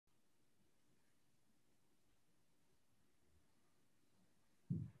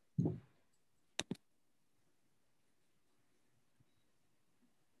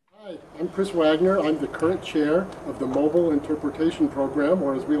Hi, I'm Chris Wagner. I'm the current chair of the Mobile Interpretation Program,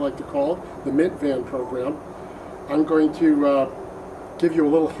 or as we like to call it, the Mint Van program. I'm going to give you a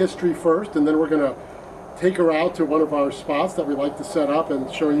little history first, and then we're going to take her out to one of our spots that we like to set up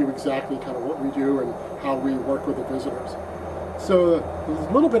and show you exactly kind of what we do and how we work with the visitors. So there's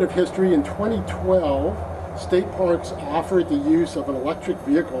a little bit of history. In 2012, state parks offered the use of an electric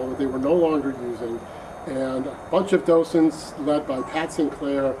vehicle that they were no longer using, and a bunch of docents led by Pat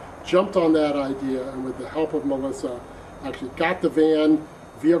Sinclair jumped on that idea, and with the help of Melissa actually got the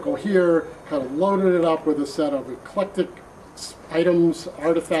vehicle here, kind of loaded it up with a set of eclectic items,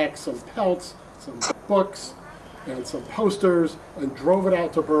 artifacts, some pelts, some books, and some posters, and drove it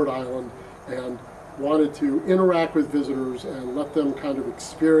out to Bird Island and wanted to interact with visitors and let them kind of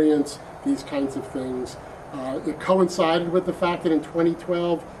experience these kinds of things. It coincided with the fact that in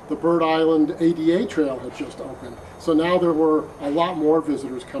 2012 the Bird Island ADA trail had just opened. So now there were a lot more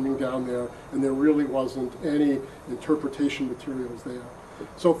visitors coming down there, and there really wasn't any interpretation materials there.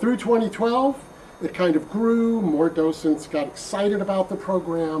 So through 2012, it kind of grew, more docents got excited about the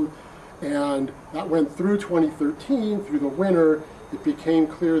program, and that went through 2013, through the winter. It became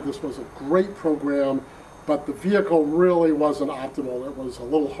clear this was a great program, but the vehicle really wasn't optimal. It was a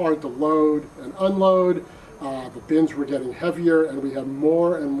little hard to load and unload. The bins were getting heavier, and we had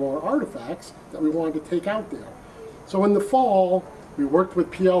more and more artifacts that we wanted to take out there. So in the fall, we worked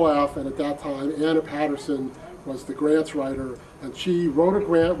with PLF, and at that time, Anna Patterson was the grants writer, and she wrote a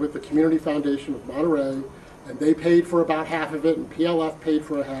grant with the Community Foundation of Monterey, and they paid for about half of it, and PLF paid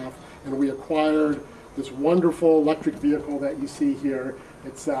for a half, and we acquired this wonderful electric vehicle that you see here.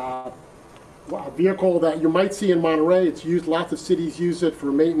 It's a vehicle that you might see in Monterey. It's used, lots of cities use it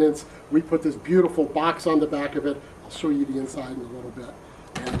for maintenance. We put this beautiful box on the back of it. I'll show you the inside in a little bit.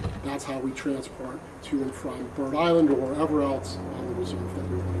 And that's how we transport to and from Bird Island or wherever else on the reserve that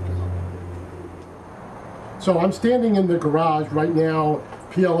we want to go. So I'm standing in the garage right now.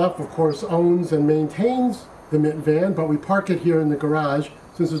 PLF, of course, owns and maintains the Mint van, but we park it here in the garage.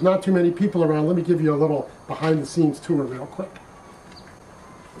 Since there's not too many people around, let me give you a little behind-the-scenes tour real quick.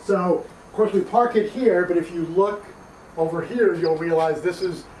 So, of course, we park it here, but if you look over here, you'll realize this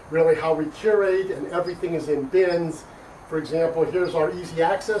is really how we curate, and everything is in bins. For example, here's our easy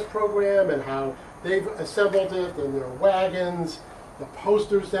access program and how they've assembled it, and their wagons, the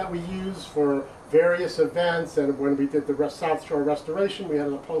posters that we use for various events, and when we did the South Shore Restoration, we had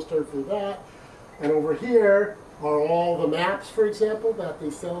a poster for that. And over here are all the maps, for example, that they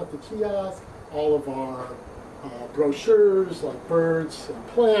sell at the kiosk, all of our brochures like birds and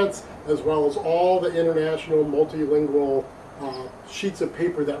plants, as well as all the international multilingual sheets of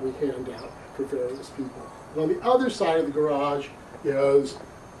paper that we hand out for various people. And on the other side of the garage is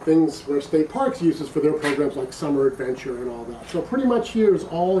things where state parks uses for their programs like summer adventure and all that. So pretty much here is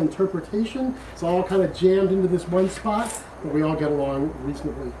all interpretation. It's all kind of jammed into this one spot, but we all get along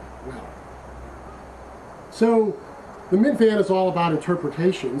reasonably well. So the Mint van is all about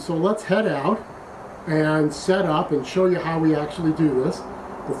interpretation, so let's head out and set up and show you how we actually do this.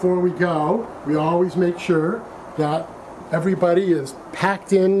 Before we go, we always make sure that everybody is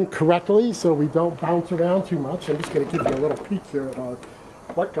packed in correctly so we don't bounce around too much. I'm just going to give you a little peek here at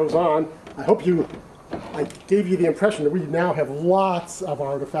what goes on. I gave you the impression that we now have lots of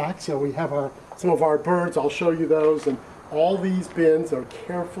artifacts. So we have some of our birds, I'll show you those, and all these bins are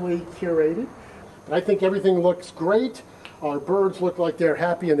carefully curated. But I think everything looks great. Our birds look like they're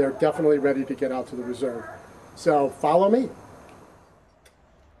happy, and they're definitely ready to get out to the reserve. So follow me.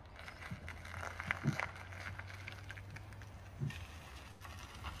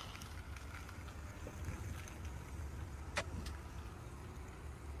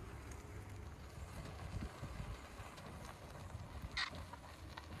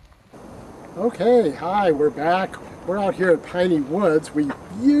 Okay, hi, we're back. We're out here at Piney Woods. We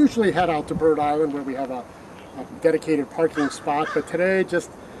usually head out to Bird Island where we have a dedicated parking spot, but today,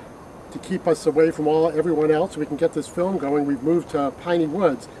 just to keep us away from everyone else so we can get this film going, we've moved to Piney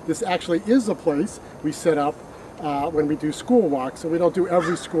Woods. This actually is a place we set up when we do school walks. So we don't do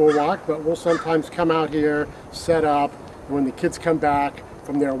every school walk, but we'll sometimes come out here, set up, and when the kids come back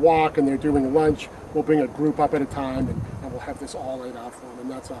from their walk and they're doing lunch, we'll bring a group up at a time, and we'll have this all laid out for them.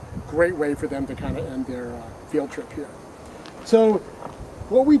 And that's a great way for them to kind of end their field trip here. So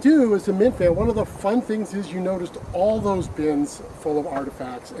what we do is the Mint van, one of the fun things is you noticed all those bins full of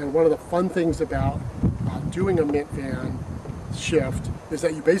artifacts, and one of the fun things about doing a Mint van shift is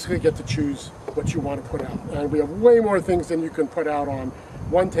that you basically get to choose what you want to put out. And we have way more things than you can put out on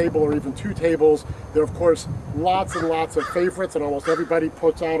one table or even two tables. There are, of course, lots and lots of favorites, and almost everybody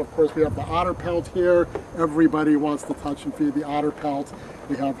puts out. Of course, we have the otter pelt here. Everybody wants to touch and feed the otter pelt.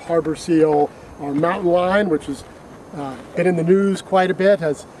 We have harbor seal, our mountain lion, which has been in the news quite a bit,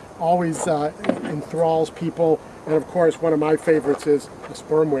 has always enthralls people. And of course, one of my favorites is a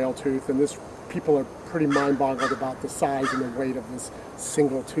sperm whale tooth, and people are pretty mind-boggled about the size and the weight of this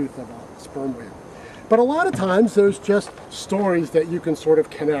single tooth of a sperm whale. But a lot of times there's just stories that you can sort of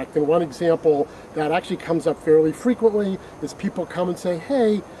connect. And one example that actually comes up fairly frequently is people come and say,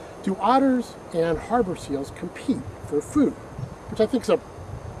 hey, do otters and harbor seals compete for food? Which I think is a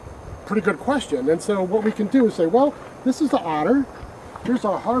pretty good question. And so what we can do is say, well, this is the otter, here's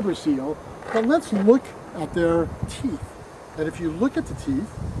our harbor seal, but let's look at their teeth. And if you look at the teeth,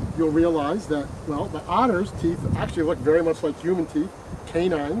 you'll realize that, well, the otter's teeth actually look very much like human teeth,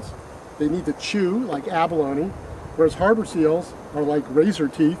 canines. They need to chew like abalone, whereas harbor seals are like razor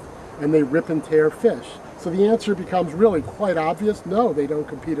teeth and they rip and tear fish. So the answer becomes really quite obvious. No, they don't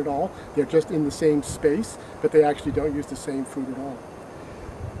compete at all. They're just in the same space, but they actually don't use the same food at all.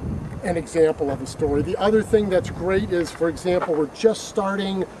 An example of a story. The other thing that's great is, for example, we're just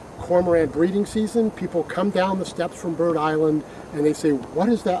starting cormorant breeding season. People come down the steps from Bird Island and they say, what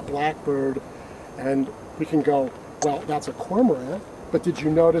is that black bird? And we can go, well, that's a cormorant, but did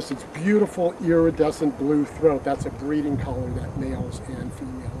you notice its beautiful iridescent blue throat? That's a breeding color that males and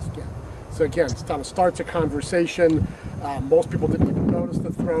females get. So again, it kind of starts a conversation. Most people didn't even notice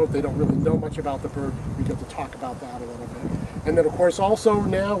the throat. They don't really know much about the bird. We get to talk about that a little bit. And then of course also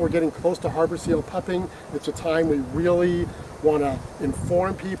now we're getting close to harbor seal pupping. It's a time we really want to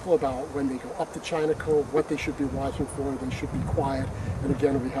inform people about when they go up to China Cove, what they should be watching for. They should be quiet. And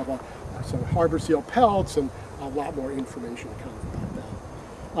again, we have some harbor seal pelts and a lot more information kind of about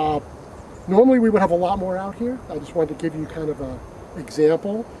that. Normally we would have a lot more out here. I just wanted to give you kind of an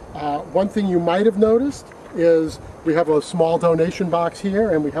example. One thing you might have noticed is we have a small donation box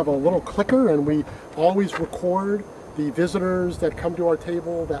here and we have a little clicker, and we always record the visitors that come to our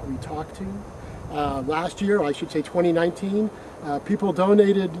table that we talk to. Last year, I should say 2019, people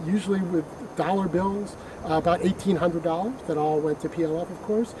donated, usually with dollar bills, about $1,800 that all went to PLF, of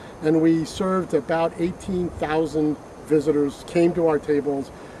course, and we served about 18,000 visitors, came to our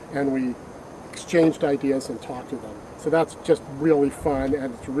tables, and we exchanged ideas and talked to them. So that's just really fun,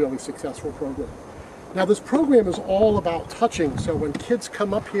 and it's a really successful program. Now this program is all about touching, so when kids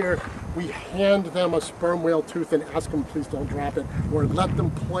come up here, we hand them a sperm whale tooth and ask them please don't drop it, or let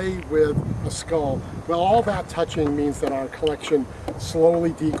them play with a skull. Well, all that touching means that our collection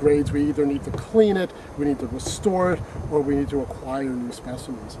slowly degrades. We either need to clean it, we need to restore it, or we need to acquire new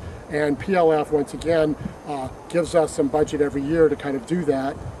specimens. And PLF, once again, gives us some budget every year to kind of do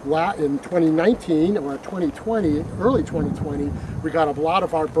that. In 2019 or 2020, early 2020, we got a lot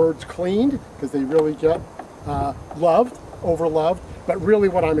of our birds cleaned because they really get overloved. But really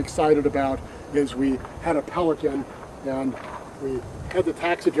what I'm excited about is we had a pelican, and we had the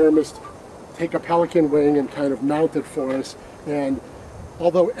taxidermist take a pelican wing and kind of mount it for us. And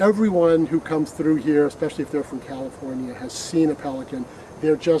although everyone who comes through here, especially if they're from California, has seen a pelican,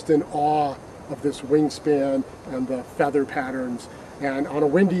 they're just in awe of this wingspan and the feather patterns. And on a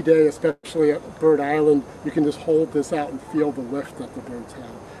windy day, especially at Bird Island, you can just hold this out and feel the lift that the birds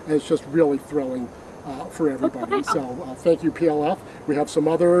have. And it's just really thrilling for everybody. So thank you, PLF. We have some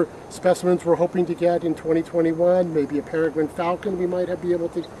other specimens we're hoping to get in 2021, maybe a peregrine falcon we might be able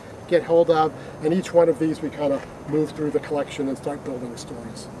to get hold of. And each one of these we kind of move through the collection and start building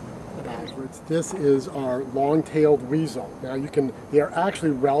stories about. This is our long-tailed weasel. Now they are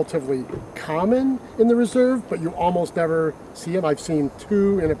actually relatively common in the reserve, but you almost never see them. I've seen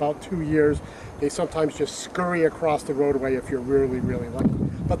two in about 2 years. They sometimes just scurry across the roadway if you're really, really lucky.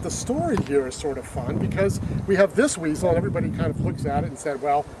 But the story here is sort of fun because we have this weasel and everybody kind of looks at it and said,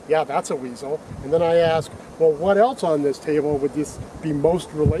 well, yeah, that's a weasel. And then I ask, well, what else on this table would this be most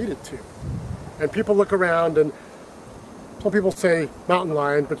related to? And people look around and some people say mountain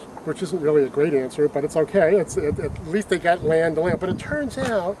lion, which isn't really a great answer, but it's okay. At least they got land to land. But it turns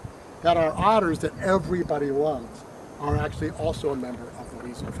out that our otters that everybody loves are actually also a member of the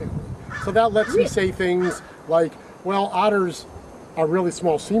weasel family. So that lets me say things like, well, otters are really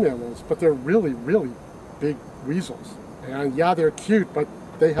small sea mammals, but they're really, really big weasels. And yeah, they're cute, but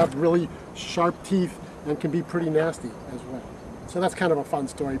they have really sharp teeth and can be pretty nasty as well. So that's kind of a fun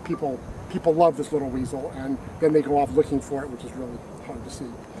story. People love this little weasel, and then they go off looking for it, which is really hard to see.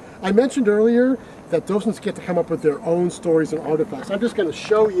 I mentioned earlier that docents get to come up with their own stories and artifacts. I'm just going to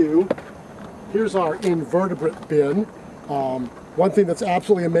show you. Here's our invertebrate bin. One thing that's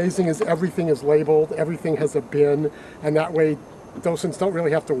absolutely amazing is everything is labeled, everything has a bin, and that way docents don't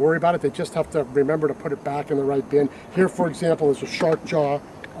really have to worry about it. They just have to remember to put it back in the right bin. Here, for example, is a shark jaw.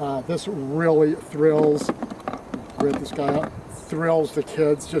 This really thrills, rid this guy up, thrills the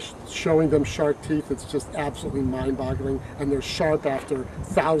kids, just showing them shark teeth. It's just absolutely mind-boggling, and they're sharp after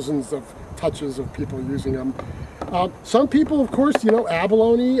thousands of touches of people using them. Some people, of course,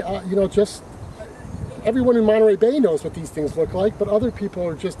 abalone, just everyone in Monterey Bay knows what these things look like, but other people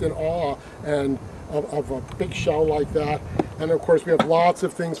are just in awe and of a big shell like that. And of course, we have lots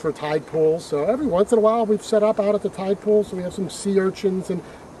of things for tide pools. So every once in a while, we've set up out at the tide pool, so we have some sea urchins and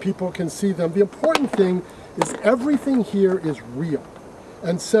people can see them. The important thing is everything here is real.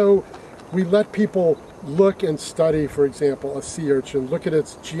 And so we let people look and study, for example, a sea urchin, look at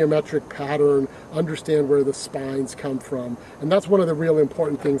its geometric pattern, understand where the spines come from. And that's one of the real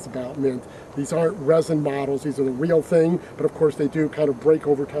important things about mint. These aren't resin models, these are the real thing, but of course they do kind of break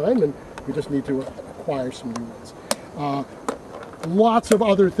over time, and we just need to acquire some new ones. Lots of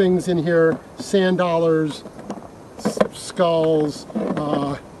other things in here, sand dollars, skulls,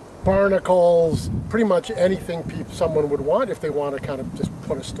 barnacles, pretty much anything someone would want if they want to kind of just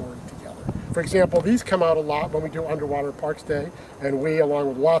put a story together. For example, these come out a lot when we do Underwater Parks Day, and we, along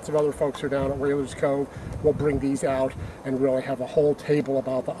with lots of other folks who are down at Whalers Cove, will bring these out and really have a whole table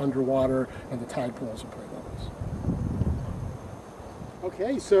about the underwater and the tide pools of Point Lobos.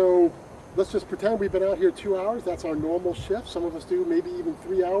 Okay, so let's just pretend we've been out here 2 hours. That's our normal shift. Some of us do maybe even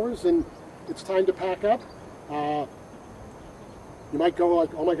 3 hours, and it's time to pack up. You might go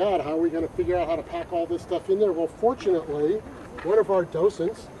like, oh my God, how are we going to figure out how to pack all this stuff in there? Well, fortunately, one of our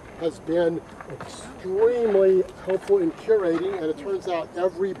docents has been extremely helpful in curating, and it turns out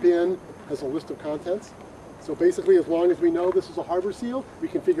every bin has a list of contents. So basically, as long as we know this is a harbor seal, we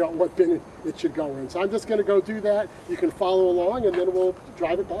can figure out what bin it should go in. So I'm just going to go do that. You can follow along, and then we'll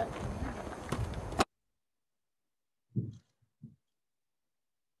drive it back.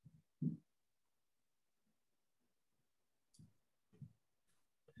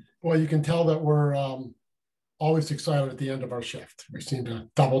 Well, you can tell that we're always excited at the end of our shift. We seem to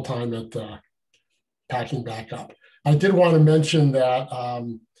double time at packing back up. I did want to mention that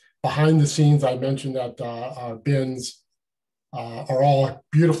behind the scenes, I mentioned that our bins are all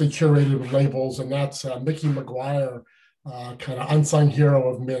beautifully curated with labels, and that's Mickey McGuire, kind of unsung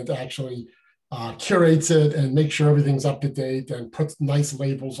hero of Mint, actually curates it and makes sure everything's up to date and puts nice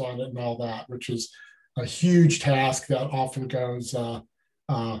labels on it and all that, which is a huge task that often goes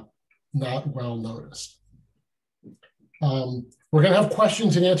not well noticed. We're going to have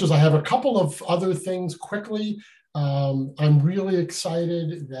questions and answers. I have a couple of other things quickly. I'm really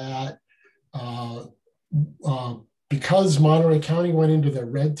excited that because Monterey County went into the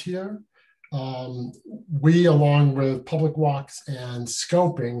red tier, we, along with Public Walks and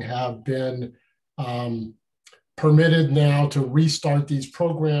Scoping, have been permitted now to restart these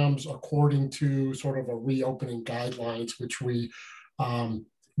programs according to sort of a reopening guidelines, which we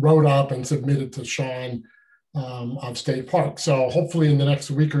wrote up and submitted to Sean of State Park. So hopefully in the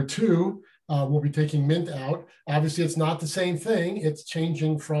next week or two, we'll be taking Mint out. Obviously, it's not the same thing. It's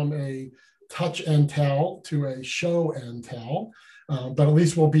changing from a touch and tell to a show and tell. But at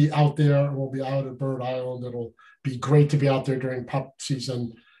least we'll be out there. We'll be out at Bird Island. It'll be great to be out there during pup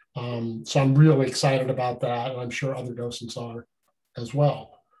season. So I'm really excited about that. And I'm sure other docents are as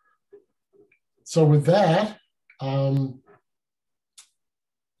well. So with that,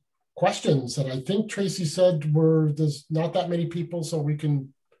 questions. And I think Tracy said there's not that many people, so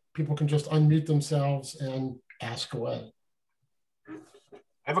people can just unmute themselves and ask away. I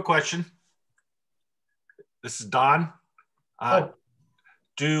have a question. This is Don.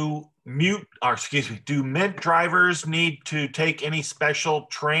 Do Mint drivers need to take any special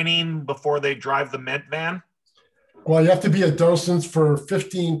training before they drive the Mint van? Well, you have to be a docent for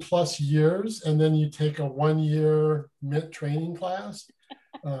 15 plus years, and then you take a 1-year Mint training class.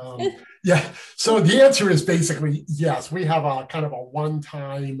 Yeah, so the answer is basically yes. We have a kind of a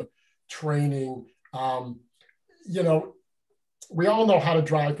one-time training. We all know how to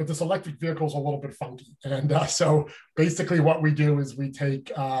drive, but this electric vehicle is a little bit funky. And so basically what we do is we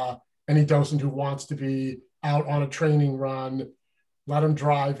take any docent who wants to be out on a training run, let them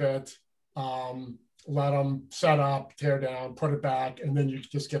drive it, let them set up, tear down, put it back, and then you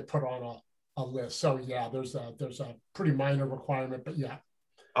just get put on a list. So yeah, there's a pretty minor requirement, but yeah.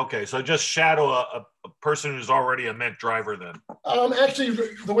 Okay, so just shadow a person who's already a Mint driver then. Actually,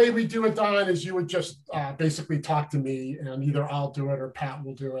 the way we do it, Don, is you would just basically talk to me, and either I'll do it or Pat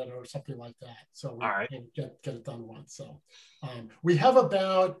will do it or something like that. So we can get it done once. So we have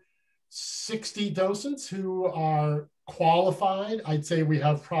about 60 docents who are qualified. I'd say we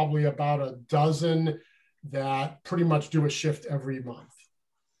have probably about a dozen that pretty much do a shift every month.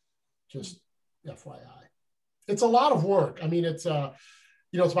 Just FYI. It's a lot of work. I mean, it's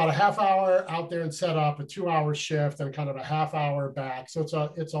it's about a half hour out there and set up, a 2-hour shift, and kind of a half hour back. So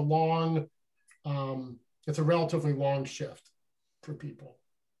it's a long, it's a relatively long shift for people.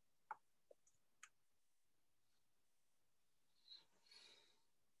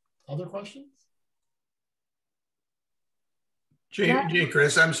 Other questions? Gee,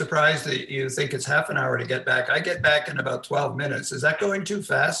 Chris, I'm surprised that you think it's half an hour to get back. I get back in about 12 minutes. Is that going too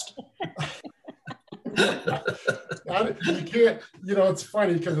fast? You can't, it's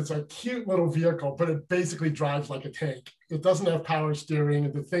funny because it's a cute little vehicle, but it basically drives like a tank. It doesn't have power steering,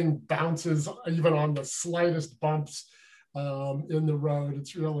 and the thing bounces even on the slightest bumps in the road.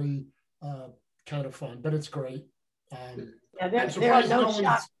 It's really kind of fun, but it's great. There are no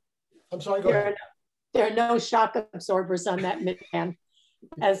shock. I'm sorry, go ahead. There are no shock absorbers on that Mint-Van,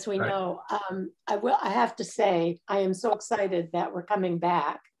 as we know. I have to say, I am so excited that we're coming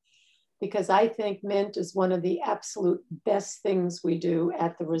back, because I think Mint is one of the absolute best things we do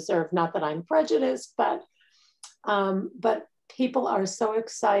at the Reserve. Not that I'm prejudiced, but people are so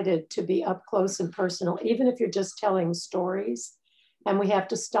excited to be up close and personal, even if you're just telling stories. And we have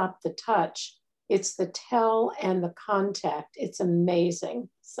to stop the touch. It's the tell and the contact. It's amazing.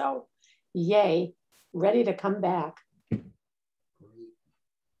 So yay, ready to come back.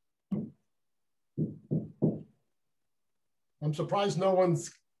 I'm surprised no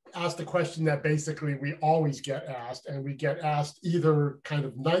one's asked a question that basically we always get asked, and we get asked either kind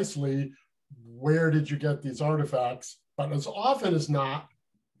of nicely, where did you get these artifacts? But as often as not,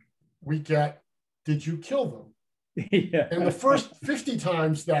 we get, did you kill them? Yeah. And the first 50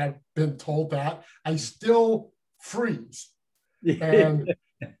 times that I've been told that, I still freeze. And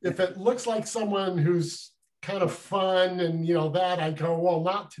if it looks like someone who's kind of fun and that, I go, well,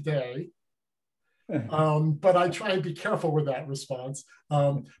 not today. But I try and be careful with that response.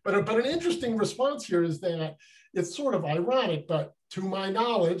 But an interesting response here is that it's sort of ironic, but to my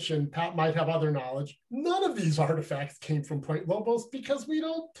knowledge, and Pat might have other knowledge, none of these artifacts came from Point Lobos, because we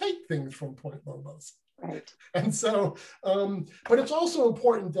don't take things from Point Lobos. Right. And so, but it's also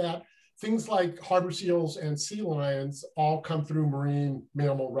important that things like harbor seals and sea lions all come through marine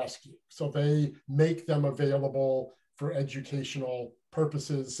mammal rescue. So they make them available for educational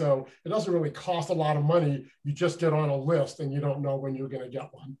purposes. So it doesn't really cost a lot of money. You just get on a list and you don't know when you're going to get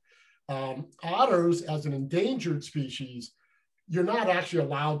one. Otters, as an endangered species, you're not actually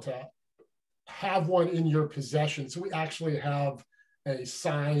allowed to have one in your possession. So we actually have a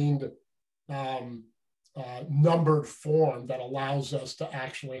signed numbered form that allows us to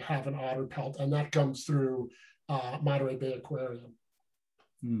actually have an otter pelt, and that comes through Monterey Bay Aquarium.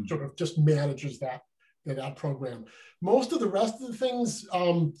 Sort of just manages that program. Most of the rest of the things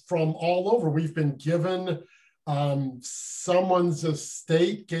from all over, we've been given. Someone's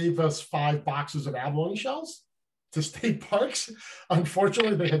estate gave us 5 boxes of abalone shells to state parks.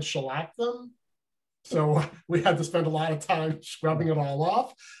 Unfortunately, they had shellacked them, so we had to spend a lot of time scrubbing it all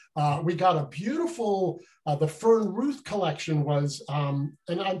off. We got a beautiful, the Fern Ruth collection was, and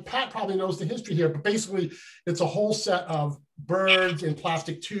Pat probably knows the history here, but basically it's a whole set of birds in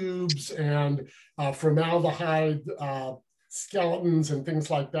plastic tubes and formaldehyde skeletons and things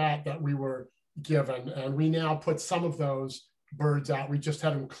like that that we were given. And we now put some of those birds out. We just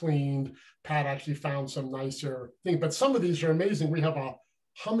had them cleaned. Pat actually found some nicer things, but some of these are amazing. We have a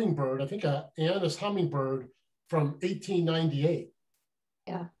hummingbird, I think a Annis hummingbird from 1898.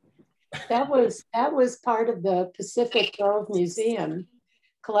 Yeah, that was part of the Pacific Grove Museum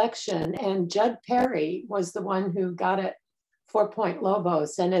collection, and Judd Perry was the one who got it for Point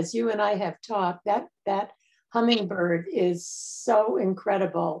Lobos. And as you and I have talked, that hummingbird is so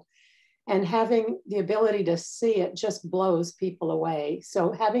incredible, and having the ability to see it just blows people away.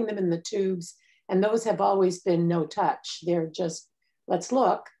 So having them in the tubes, and those have always been no touch. They're just, let's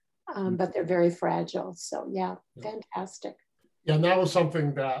look, but they're very fragile. So yeah, fantastic. Yeah, and that was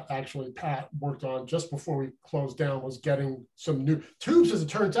something that actually Pat worked on just before we closed down, was getting some new tubes. As it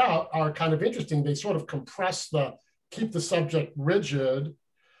turns out, are kind of interesting. They sort of compress keep the subject rigid,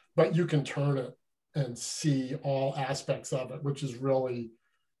 but you can turn it and see all aspects of it, which is really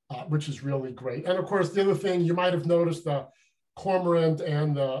great. And of course, the other thing you might have noticed, the cormorant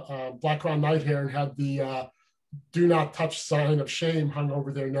and the black-crowned night heron had the do not touch sign of shame hung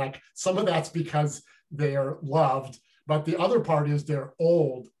over their neck. Some of that's because they are loved, but the other part is they're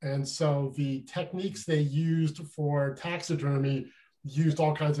old. And so the techniques they used for taxidermy used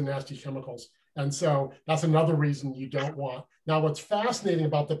all kinds of nasty chemicals. And so that's another reason you don't want. Now, what's fascinating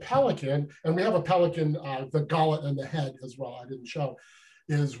about the pelican, and we have a pelican, the gullet and the head as well, I didn't show,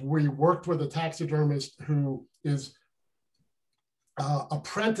 is we worked with a taxidermist who is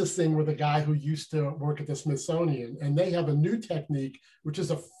apprenticing with a guy who used to work at the Smithsonian, and they have a new technique which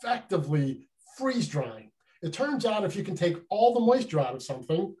is effectively freeze drying. It turns out if you can take all the moisture out of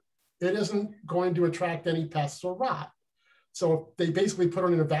something, it isn't going to attract any pests or rot. So they basically put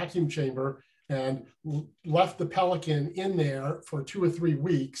it in a vacuum chamber and left the pelican in there for 2 or 3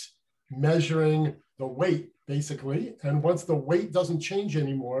 weeks, measuring the weight basically. And once the weight doesn't change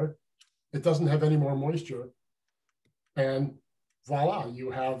anymore, it doesn't have any more moisture. And voila, you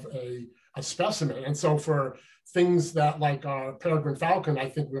have a specimen. And so for things that like our peregrine falcon, I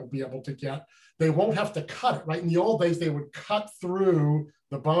think we'll be able to get, they won't have to cut it, right? In the old days, they would cut through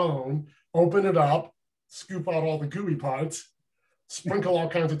the bone, open it up, scoop out all the gooey parts, sprinkle all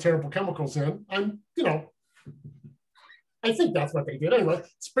kinds of terrible chemicals in. I think that's what they did anyway,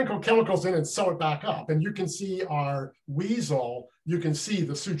 sprinkle chemicals in and sew it back up. And you can see our weasel, you can see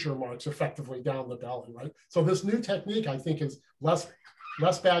the suture marks effectively down the belly, right? So this new technique, I think, is less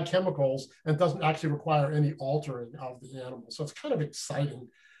bad chemicals and doesn't actually require any altering of the animal. So it's kind of exciting.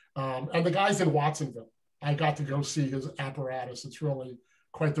 And the guy's in Watsonville. I got to go see his apparatus. It's really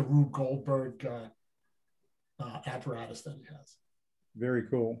quite the Rube Goldberg apparatus that he has. Very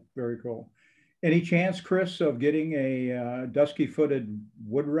cool, very cool. Any chance, Chris, of getting a dusky-footed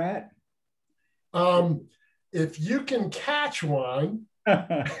wood rat? If you can catch one,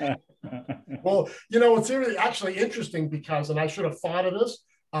 well, it's really actually interesting because, and I should have thought of this,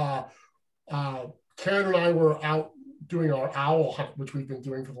 Karen and I were out doing our owl hunt, which we've been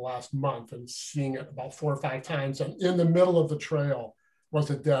doing for the last month and seeing it about 4 or 5 times. And in the middle of the trail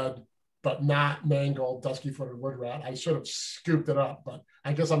was a dead, but not mangled, dusky-footed wood rat. I should have scooped it up, but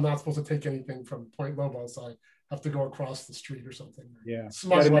I guess I'm not supposed to take anything from Point Lobos. I have to go across the street or something. Yeah.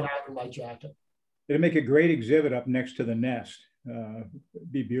 Smuggle it out in my jacket. It'd make a great exhibit up next to the nest.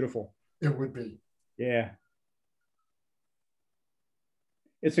 Be beautiful. It would be. Yeah.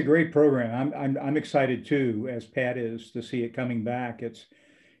 It's a great program. I'm excited too, as Pat is, to see it coming back.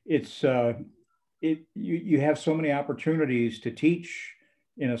 You have so many opportunities to teach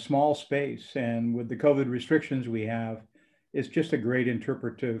in a small space, and with the COVID restrictions we have, it's just a great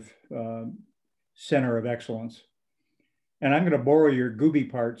interpretive center of excellence. And I'm going to borrow your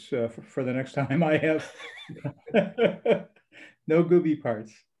gooby parts for the next time I have no gooby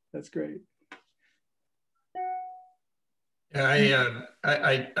parts. That's great. Yeah,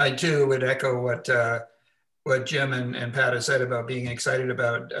 I too would echo what Jim and Pat have said about being excited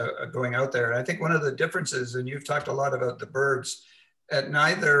about going out there. And I think one of the differences, and you've talked a lot about the birds, at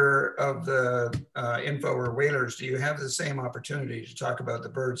neither of the info or whalers do you have the same opportunity to talk about the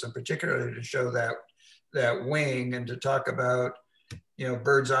birds, and particularly to show that wing and to talk about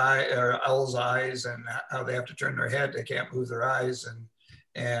bird's eye or owl's eyes and how they have to turn their head, they can't move their eyes,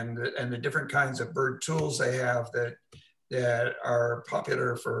 and the different kinds of bird tools they have that are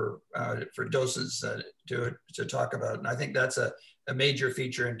popular for docents to talk about. And I think that's a major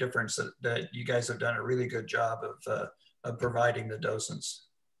feature and difference that you guys have done a really good job of providing the docents.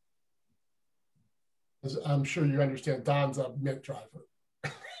 As I'm sure you understand, Don's a mint driver.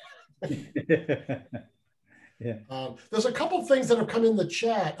 Yeah. There's a couple of things that have come in the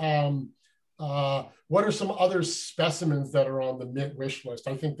chat. What are some other specimens that are on the mint wish list?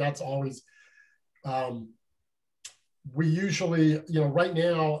 I think that's always, we usually, right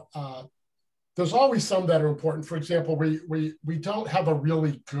now, there's always some that are important. For example, we don't have a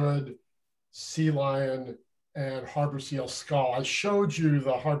really good sea lion and harbor seal skull. I showed you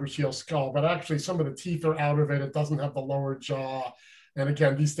the harbor seal skull, but actually some of the teeth are out of it. It doesn't have the lower jaw. And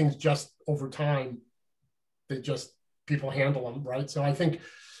again, these things just over time, people handle them, right? So I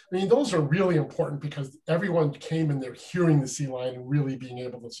mean, those are really important because everyone came in there hearing the sea lion and really being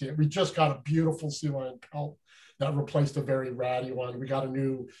able to see it. We just got a beautiful sea lion pelt that replaced a very ratty one. We got a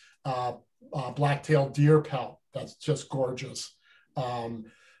new black-tailed deer pelt that's just gorgeous.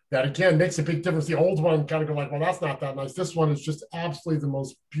 That again makes a big difference. The old one kind of go like, well, that's not that nice. This one is just absolutely the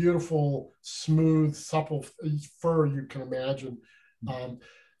most beautiful, smooth, supple fur you can imagine.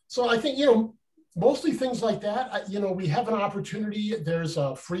 So I think, mostly things like that. We have an opportunity. There's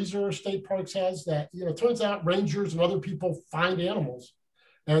a freezer State Parks has that, it turns out rangers and other people find animals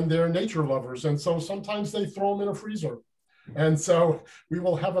and they're nature lovers. And so sometimes they throw them in a freezer. And so we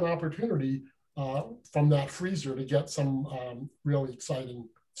will have an opportunity from that freezer to get some really exciting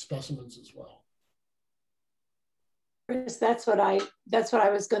specimens as well. Chris, that's what I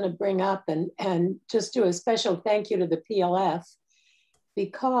was going to bring up and just do a special thank you to the PLF,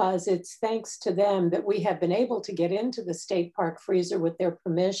 because it's thanks to them that we have been able to get into the state park freezer with their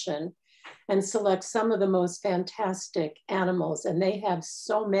permission. and select some of the most fantastic animals. And they have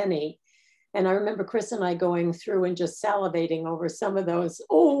so many. And I remember Chris and I going through and just salivating over some of those.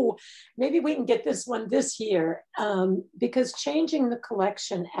 Oh, maybe we can get this one this year. Because changing the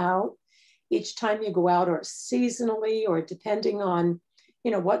collection out each time you go out, or seasonally, or depending on,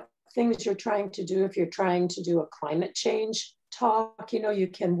 you know, what things you're trying to do. If you're trying to do a climate change talk, you know, you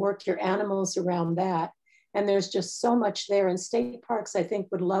can work your animals around that. And there's just so much there. And state parks, I think,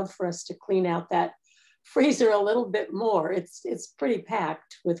 would love for us to clean out that freezer a little bit more. It's pretty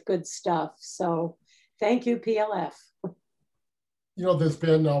packed with good stuff. So thank you, PLF. You know, there's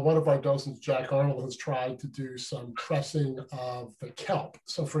been one of our docents, Jack Arnold, has tried to do some pressing of the kelp.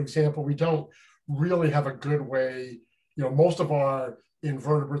 So for example, we don't really have a good way, you know, most of our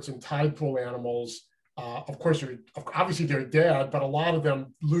invertebrates and tide pool animals, of course, obviously they're dead, but a lot of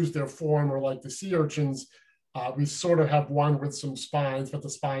them lose their form, or like the sea urchins, we sort of have one with some spines, but the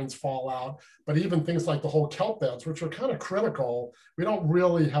spines fall out. But even things like the whole kelp beds, which are kind of critical, we don't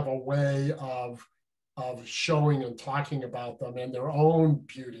really have a way of showing and talking about them and their own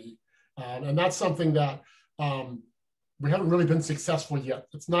beauty. And that's something that we haven't really been successful yet.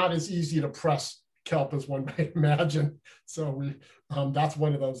 It's not as easy to press kelp as one might imagine. So that's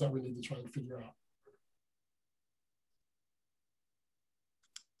one of those that we need to try and figure out.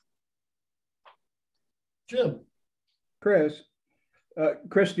 Jim. Chris,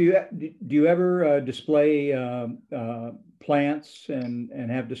 do you ever display plants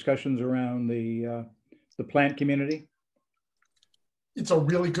and have discussions around the plant community? It's a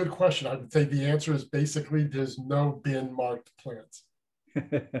really good question. I would say the answer is basically there's no bin marked plants.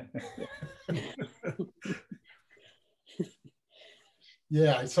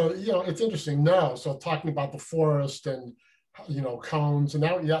 Yeah, so you know, it's interesting. No, so talking about the forest and, you know, cones, and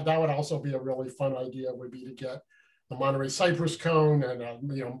that, yeah, that would also be a really fun idea, would be to get the Monterey cypress cone, and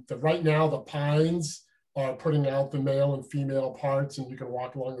you know, right now the pines are putting out the male and female parts, and you can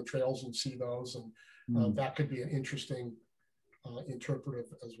walk along the trails and see those, and that could be an interesting interpretive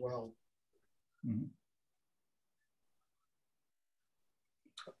as well. Mm-hmm.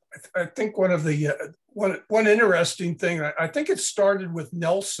 I think one of the one interesting thing, I think it started with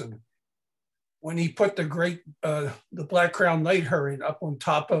Nelson when he put the black crowned night heron up on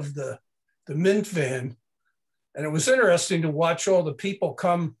top of the mint van. And it was interesting to watch all the people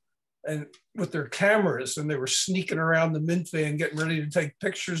come and with their cameras, and they were sneaking around the mint van getting ready to take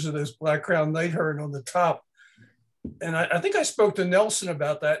pictures of this black crowned night heron on the top. And I think I spoke to Nelson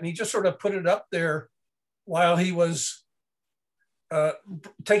about that, and he just sort of put it up there while he was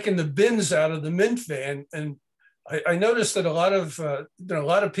taking the bins out of the mint van. And I noticed that a lot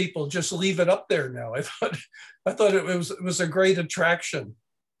of people just leave it up there now. I thought it was a great attraction.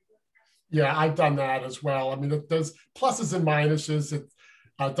 Yeah, I've done that as well. I mean, there's pluses and minuses. It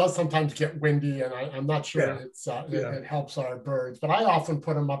does sometimes get windy, and I'm not sure it helps our birds. But I often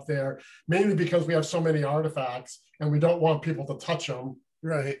put them up there mainly because we have so many artifacts, and we don't want people to touch them.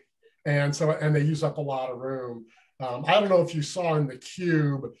 Right. And they use up a lot of room. I don't know if you saw in the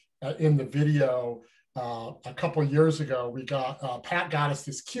cube in the video a couple of years ago, we got Pat got us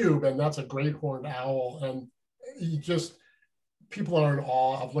this cube, and that's a great horned owl, and people are in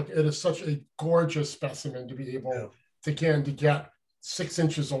awe of. Look, it is such a gorgeous specimen to be able to get 6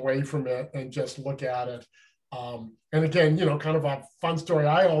 inches away from it and just look at it. And again, you know, kind of a fun story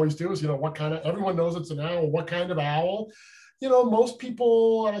I always do is, you know, everyone knows it's an owl. What kind of owl? You know, most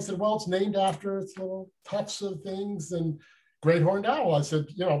people, and I said, well, it's named after its little tufts of things, and great horned owl. I said,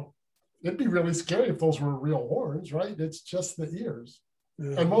 you know, it'd be really scary if those were real horns, right? It's just the ears.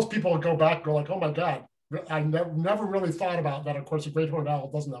 Yeah. And most people would go back and go like, oh my God, I never really thought about that. Of course, a great horned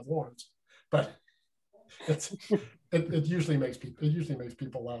owl doesn't have horns, but it usually makes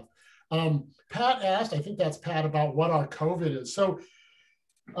people laugh. Pat asked, I think that's Pat, about what our COVID is. So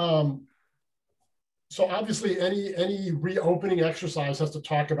obviously any reopening exercise has to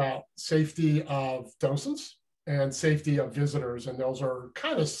talk about safety of docents and safety of visitors, and those are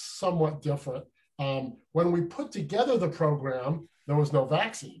kind of somewhat different. When we put together the program, there was no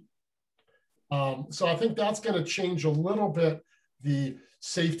vaccine. So I think that's going to change a little bit the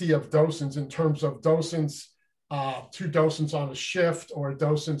safety of docents in terms of docents, 2 docents on a shift, or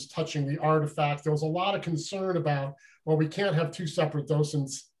docents touching the artifact. There was a lot of concern about, well, we can't have 2 separate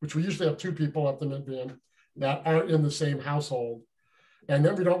docents, which we usually have 2 people at the mint van that aren't in the same household. And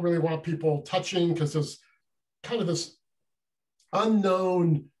then we don't really want people touching, because there's kind of this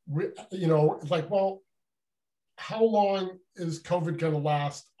unknown, you know, like, well, how long is COVID going to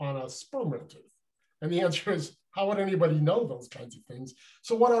last on a sperm whale tooth? And the answer is, how would anybody know those kinds of things?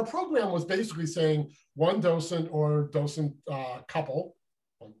 So what our program was basically saying, 1 docent or docent couple,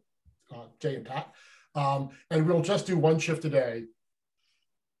 Jay and Pat. And we'll just do one shift a day,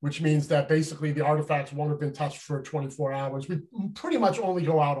 which means that basically the artifacts won't have been touched for 24 hours. We pretty much only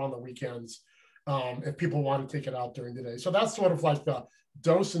go out on the weekends if people want to take it out during the day. So that's sort of like the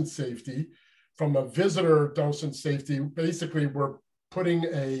docent safety. From a visitor docent safety, basically we're putting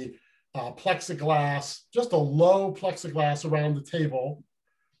a plexiglass, just a low plexiglass around the table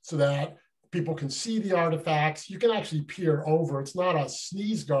so that people can see the artifacts. You can actually peer over. It's not a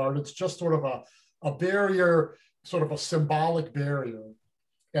sneeze guard. It's just sort of a barrier, sort of a symbolic barrier.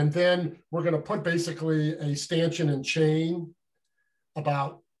 And then we're going to put basically a stanchion and chain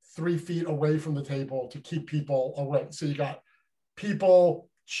about 3 feet away from the table to keep people away. So you got people,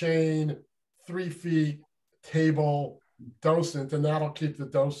 chain, 3 feet, table, docent, and that'll keep the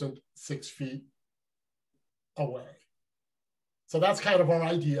docent 6 feet away. So that's kind of our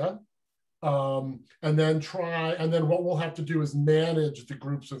idea. And then what we'll have to do is manage the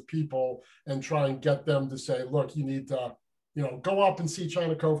groups of people and try and get them to say, look, you need to, go up and see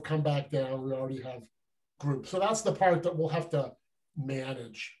China Cove, come back down. We already have groups. So that's the part that we'll have to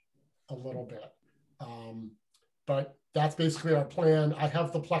manage a little bit. But that's basically our plan. I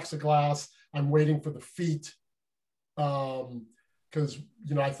have the plexiglass. I'm waiting for the feet because,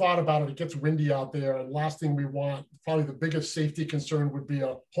 I thought about it. It gets windy out there. And last thing we want, probably the biggest safety concern would be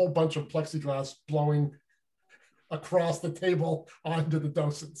a whole bunch of plexiglass blowing across the table onto the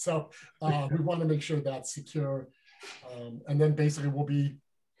docent. So we want to make sure that's secure. And then basically we'll be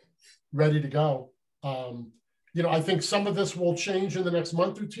ready to go. I think some of this will change in the next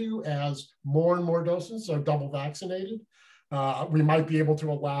month or two as more and more docents are double vaccinated. We might be able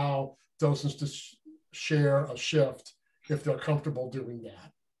to allow docents to share a shift if they're comfortable doing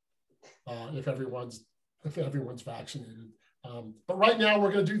that, if everyone's vaccinated. But right now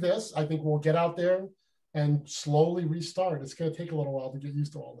we're going to do this. I think we'll get out there and slowly restart. It's going to take a little while to get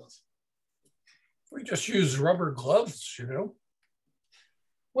used to all this. We just use rubber gloves,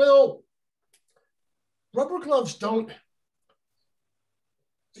 Well, rubber gloves don't,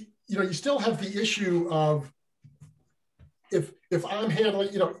 you still have the issue of if I'm handling,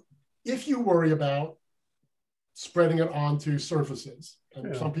 if you worry about spreading it onto surfaces,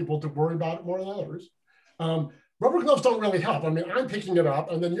 and some people do worry about it more than others, rubber gloves don't really help. I mean, I'm picking it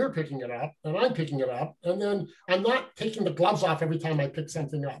up, and then you're picking it up, and I'm picking it up, and then I'm not taking the gloves off every time I pick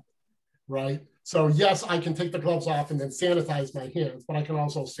something up, right? So yes, I can take the gloves off and then sanitize my hands, but I can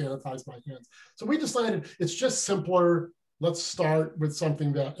also sanitize my hands. So we decided it's just simpler. Let's start with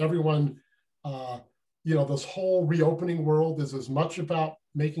something that everyone, this whole reopening world is as much about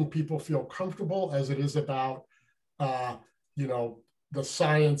making people feel comfortable as it is about, the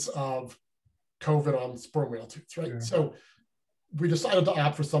science of COVID on sperm whale tooths, right? Yeah. So we decided to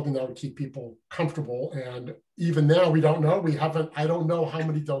opt for something that would keep people comfortable. And even now, we don't know. I don't know how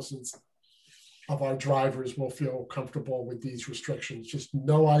many docents of our drivers will feel comfortable with these restrictions. Just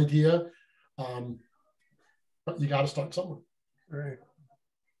no idea. But you got to start somewhere. Right.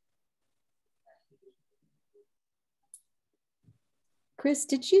 Chris,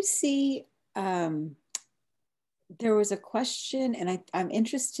 did you see there was a question, and I'm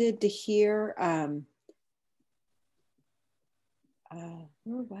interested to hear, where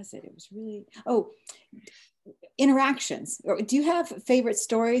was it? It was really, interactions. Do you have favorite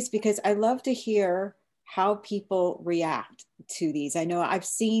stories? Because I love to hear how people react to these. I know I've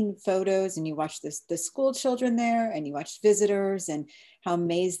seen photos, and you watch the school children there, and you watch visitors and how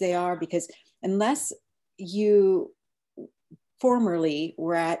amazed they are, because unless you formerly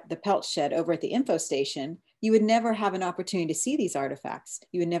were at the pelt shed over at the info station, you would never have an opportunity to see these artifacts.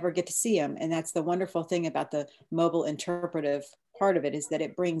 You would never get to see them. And that's the wonderful thing about the mobile interpretive part of it, is that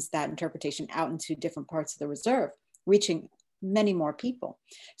it brings that interpretation out into different parts of the reserve, reaching many more people.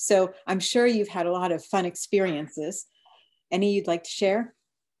 So I'm sure you've had a lot of fun experiences. Any you'd like to share?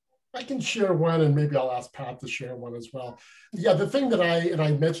 I can share one, and maybe I'll ask Pat to share one as well. Yeah, the thing that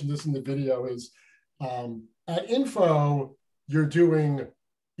I mentioned this in the video is at Info, you're doing,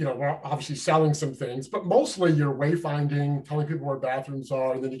 we're obviously selling some things, but mostly you're wayfinding, telling people where bathrooms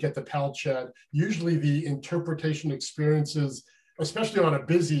are, and then you get the pelt shed. Usually the interpretation experiences, especially on a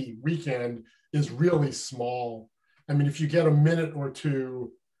busy weekend, is really small. I mean, if you get a minute or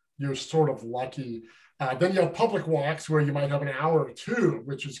two, you're sort of lucky. Then you have public walks where you might have an hour or two,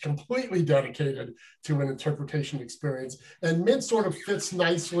 which is completely dedicated to an interpretation experience. And Mint sort of fits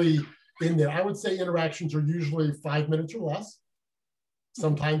nicely in there. I would say interactions are usually 5 minutes or less.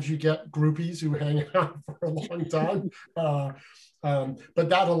 Sometimes you get groupies who hang out for a long time, but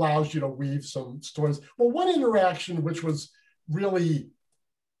that allows you to weave some stories. Well, one interaction which was really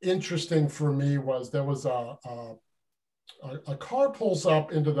interesting for me was there was a a car pulls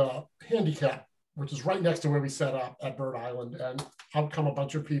up into the handicap, which is right next to where we set up at Bird Island, and out come a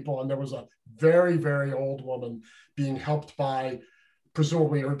bunch of people, and there was a very, very old woman being helped by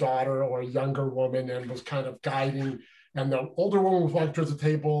presumably her daughter or a younger woman, and was kind of guiding. And the older woman was walking towards the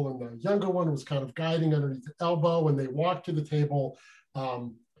table, and the younger one was kind of guiding underneath the elbow, and they walked to the table.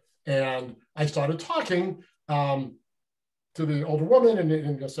 And I started talking to the older woman,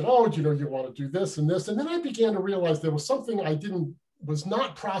 and I said, oh, you know, you want to do this and this. And then I began to realize there was something I was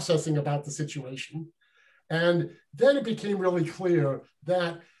not processing about the situation. And then it became really clear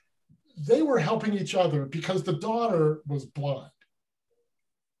that they were helping each other because the daughter was blind.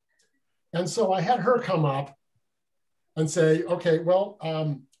 And so I had her come up and say, okay, well,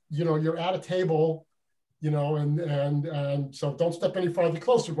 you know, you're at a table, you know, and so don't step any farther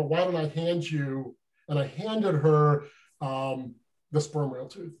closer, but why don't I hand you, and I handed her the sperm whale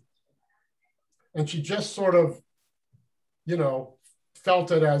tooth. And she just sort of, you know,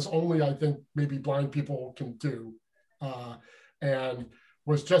 felt it as only I think maybe blind people can do, and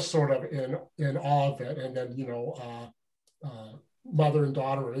was just sort of in awe of it. And then, you know, mother and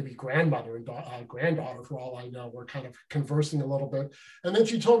daughter, or maybe grandmother and granddaughter, for all I know, were kind of conversing a little bit. And then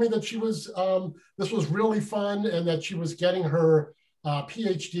she told me that she was, this was really fun, and that she was getting her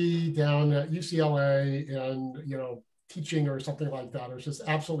PhD down at UCLA, and, you know, teaching or something like that. It was just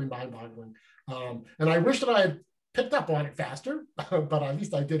absolutely mind-boggling. And I wish that I had picked up on it faster, but at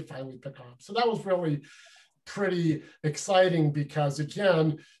least I did finally pick up. So that was really pretty exciting, because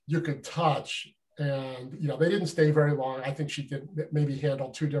again, you could touch. And, you know, they didn't stay very long. I think she did maybe handle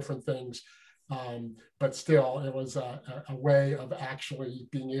 2 different things, but still it was a way of actually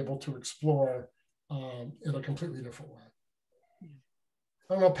being able to explore in a completely different way.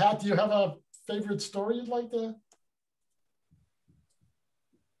 I don't know, Pat, do you have a favorite story you'd like to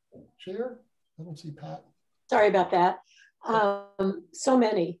share? I don't see Pat. Sorry about that. So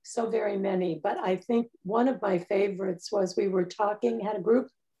many, so very many, but I think one of my favorites was we were talking, had a group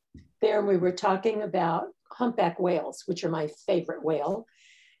there, and we were talking about humpback whales, which are my favorite whale.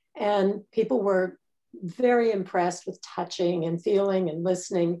 And people were very impressed with touching and feeling and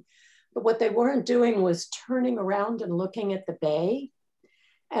listening. But what they weren't doing was turning around and looking at the bay.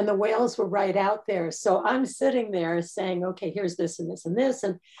 And the whales were right out there. So I'm sitting there saying, okay, here's this and this and this.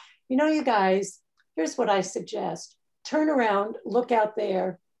 And, you know, you guys, here's what I suggest. Turn around, look out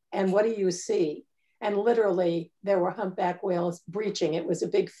there, and what do you see? And literally there were humpback whales breaching. It was a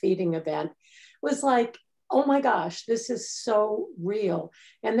big feeding event. It was like, oh my gosh, this is so real.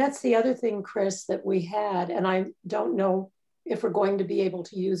 And that's the other thing, Chris, that we had, and I don't know if we're going to be able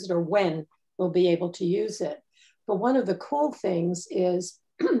to use it or when we'll be able to use it. But one of the cool things is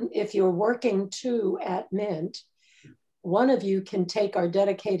if you're working too at Mint, one of you can take our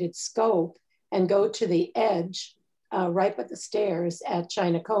dedicated scope and go to the edge right by the stairs at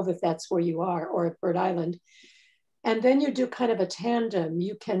China Cove, if that's where you are, or at Bird Island. And then you do kind of a tandem.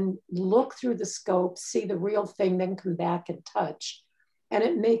 You can look through the scope, see the real thing, then come back and touch. And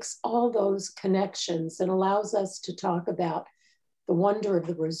it makes all those connections and allows us to talk about the wonder of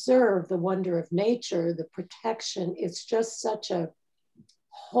the reserve, the wonder of nature, the protection. It's just such a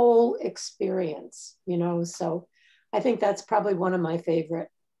whole experience, you know? So I think that's probably one of my favorite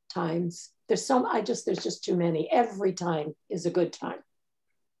times. There's just too many. Every time is a good time.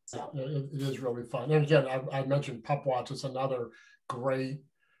 So it is really fun. And again, I mentioned Pup Watch is another great,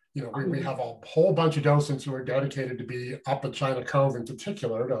 you know, we have a whole bunch of docents who are dedicated to be up at China Cove in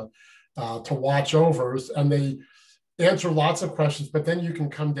particular to watch overs, and they answer lots of questions, but then you can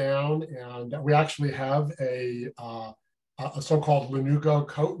come down, and we actually have a so-called Lanugo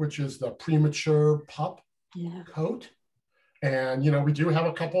coat, which is the premature pup coat. And, you know, we do have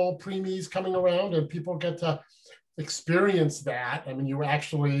a couple preemies coming around, and people get to experience that. I mean, you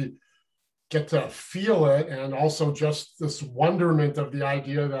actually get to feel it, and also just this wonderment of the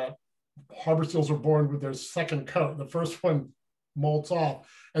idea that harbor seals are born with their second coat. The first one molts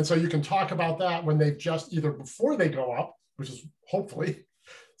off. And so you can talk about that when they've just either before they go up, which is hopefully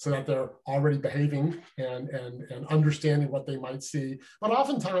so that they're already behaving and understanding what they might see. But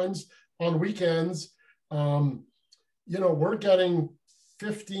oftentimes on weekends, you know, we're getting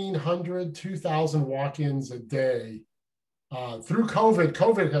 1,500, 2,000 walk-ins a day. Through COVID,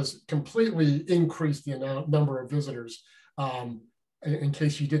 COVID has completely increased the number of visitors, in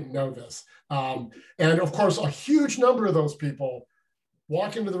case you didn't know this. And of course, a huge number of those people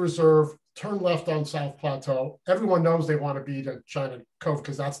walk into the reserve, turn left on South Plateau. Everyone knows they want to be to China Cove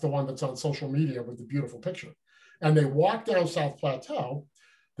because that's the one that's on social media with the beautiful picture. And they walk down South Plateau,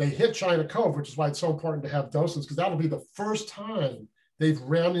 they hit China Cove, which is why it's so important to have docents, because that'll be the first time they've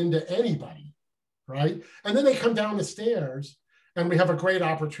ran into anybody, right? And then they come down the stairs, and we have a great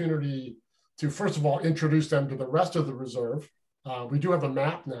opportunity to, first of all, introduce them to the rest of the reserve. We do have a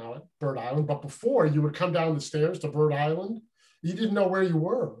map now at Bird Island, but before you would come down the stairs to Bird Island, you didn't know where you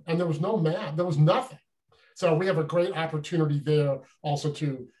were, and there was no map, there was nothing. So we have a great opportunity there also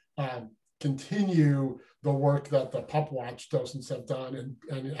to continue the work that the Pup Watch docents have done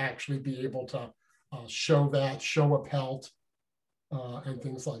and actually be able to show a pelt and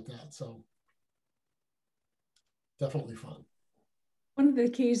things like that. So definitely fun. One of the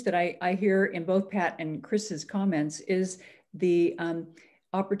keys that I hear in both Pat and Chris's comments is the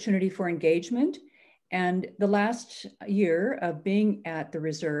opportunity for engagement. And the last year of being at the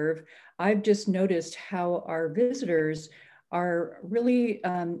reserve, I've just noticed how our visitors are really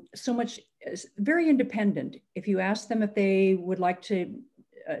very independent. If you ask them if they would like to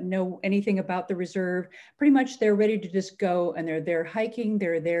know anything about the reserve, pretty much they're ready to just go, and they're there hiking,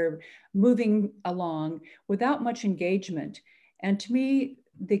 they're there moving along without much engagement. And to me,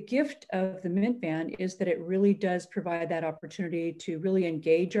 the gift of the Mint Van is that it really does provide that opportunity to really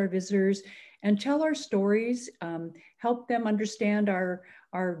engage our visitors and tell our stories, help them understand our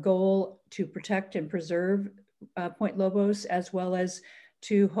goal to protect and preserve Point Lobos, as well as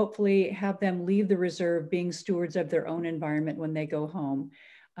to hopefully have them leave the reserve being stewards of their own environment when they go home.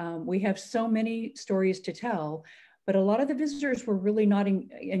 We have so many stories to tell, but a lot of the visitors were really not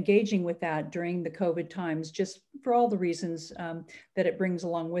engaging with that during the COVID times, just for all the reasons that it brings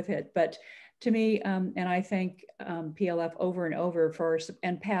along with it. But to me, and I thank PLF over and over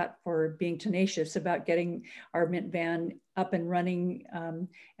and Pat for being tenacious about getting our Mint Van up and running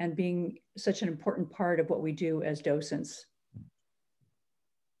and being such an important part of what we do as docents.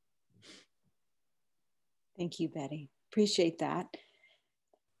 Thank you, Betty. Appreciate that.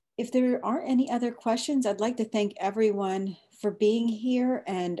 If there aren't any other questions, I'd like to thank everyone for being here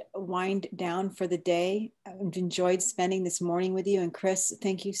and wind down for the day. I've enjoyed spending this morning with you. And Chris,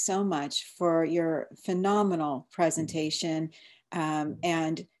 thank you so much for your phenomenal presentation.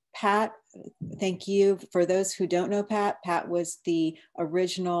 And Pat, thank you. For those who don't know Pat was the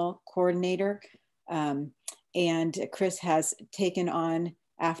original coordinator. And Chris has taken on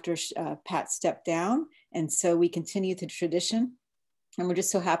after Pat stepped down. And so we continue the tradition. And we're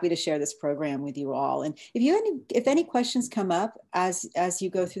just so happy to share this program with you all. And if any questions come up as you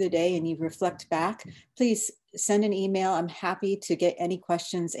go through the day and you reflect back, please send an email. I'm happy to get any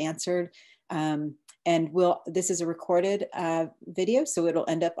questions answered. And this is a recorded video, so it'll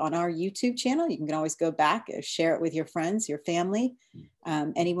end up on our YouTube channel. You can always go back and share it with your friends, your family,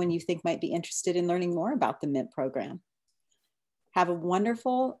 anyone you think might be interested in learning more about the Mint program. Have a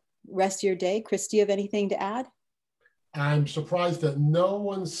wonderful rest of your day. Chris, do you have anything to add? I'm surprised that no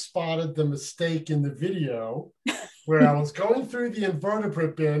one spotted the mistake in the video where I was going through the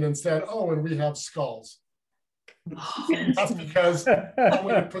invertebrate bin and said, oh, and we have skulls. That's because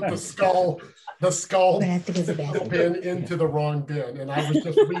someone had put the skull bin into the wrong bin. And I was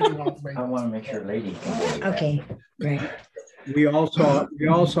just reading off my... I want to make sure lady can. Okay, right. We all saw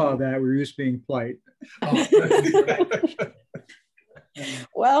that. We were just being polite.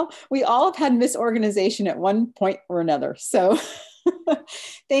 Well, we all have had misorganization at one point or another. So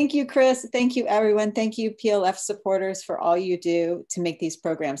thank you, Chris. Thank you, everyone. Thank you, PLF supporters, for all you do to make these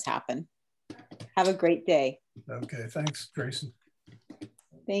programs happen. Have a great day. Okay, thanks, Grayson.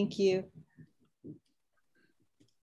 Thank you.